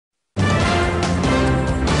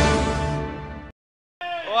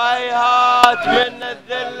وهيهات من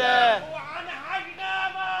الذلة وعن حقنا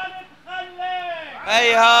ما نتخلى.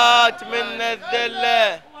 هيهات من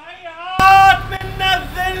الذلة وهيهات منا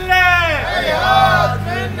الذلة. هيهات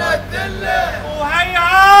منا الذلة.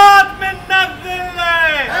 وهيهات منا الذلة.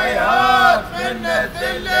 هيهات منا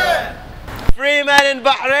الذلة. Free man in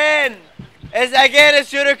Bahrain is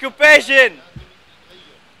against your occupation.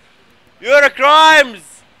 Your crimes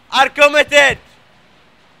are committed.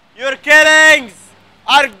 Your killings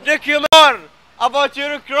are documented about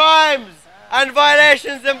your crimes and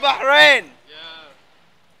violations in Bahrain.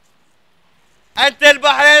 Until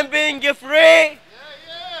Bahrain being free,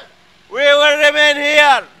 we will remain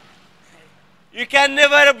here. You can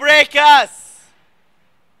never break us.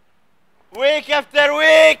 Week after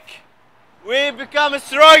week, we become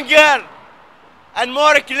stronger and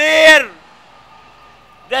more clear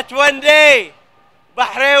that one day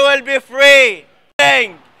Bahrain will be free.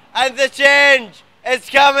 And the change is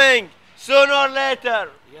coming sooner or later.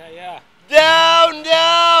 Down,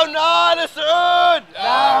 down, Al Saud!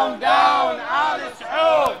 Down, down, Al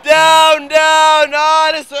Saud! Down, down,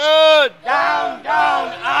 Al Saud! Down, down,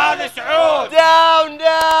 Al Saud! Down,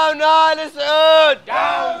 down, Al Saud!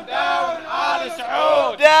 Down, down, Al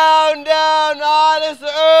Saud! Down, down, Al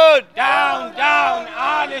Saud! Down, down,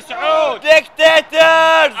 Al Saud!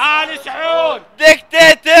 Dictators! Al Saud!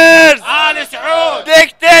 Dictators! Al Saud!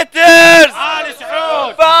 Dictators! Al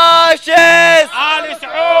Saud! Fascists! Al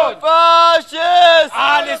Saud! Fascists!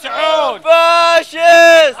 Al Saud!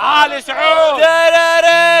 Fascists! Al Saud!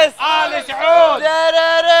 Terrorists! Al Saud!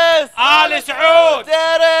 Terrorists! Al Saud!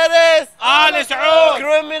 Terrorists! Al Saud!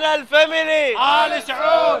 Criminal family! Al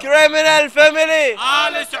Saud! Criminal family!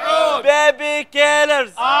 Al Saud! Baby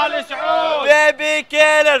killers! Al Saud! Baby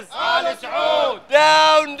killers! Al Saud!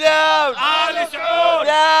 Down, down! Al Saud!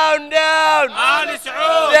 Down, down! Al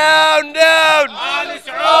Saud! Down, down! Al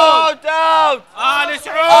Saud! Out, out! Al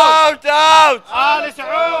Saud! Out, out! Al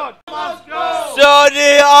Saud! Must go!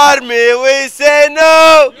 Saudi army, we say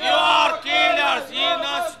no! You are killers, you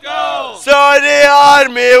must go! Saudi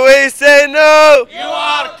army, we say no! You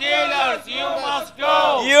are killers, you must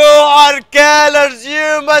go! You are killers,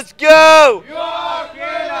 you must go! You are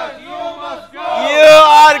killers, you must go! You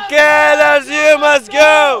are killers, you must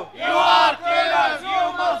go! You are killers,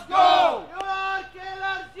 you must go! You are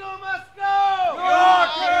killers, you must go. You are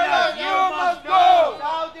killers, you must go!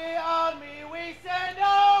 Saudi army, we say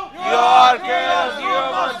no. You are killers, you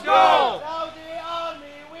must go! Saudi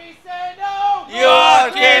army, we say no. You are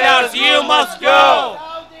killers, you must go!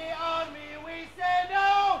 Saudi army, we say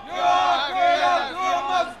no. You are killers, you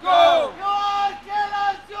must go! You are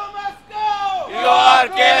killers, you must go. You are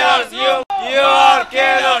killers, you are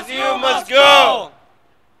killers, you must go!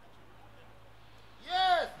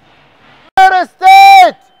 Yes. Terrorist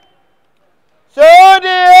state! Saudi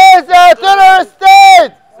is a terrorist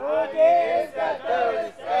state! Saudi is a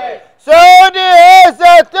terrorist state. Saudi is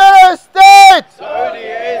a terrorist state! Saudi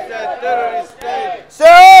is a terrorist state.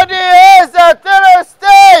 Saudi is a terrorist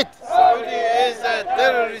state! Saudi is a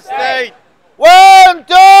terrorist state. 1,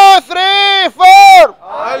 2, 3, 4!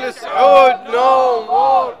 Al Saud no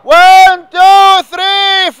more. 1, 2,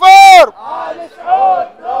 3, 4! Al Saud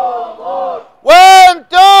no more. 1,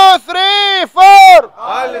 2, 3, 4!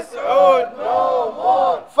 Al Saud no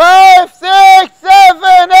more. 5, 6,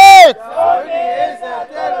 7, 8! Saudi is a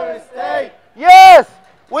terrorist state. Yes,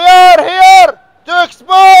 we are here to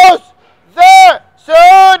expose the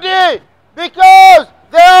Saudi because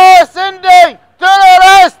they are sending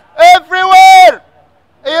terrorists everywhere.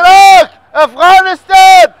 Iraq,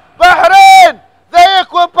 Afghanistan, Bahrain, they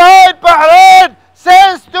occupied Bahrain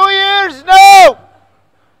since 2 years now.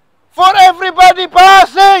 For everybody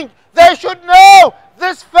passing, they should know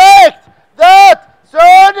this fact that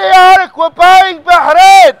Saudi are occupying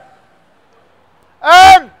Bahrain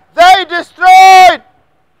and they destroyed,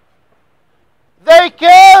 they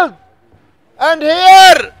killed, and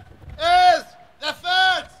here is the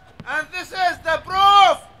facts, and this is the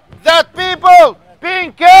proof that people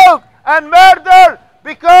being killed and murdered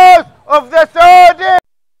because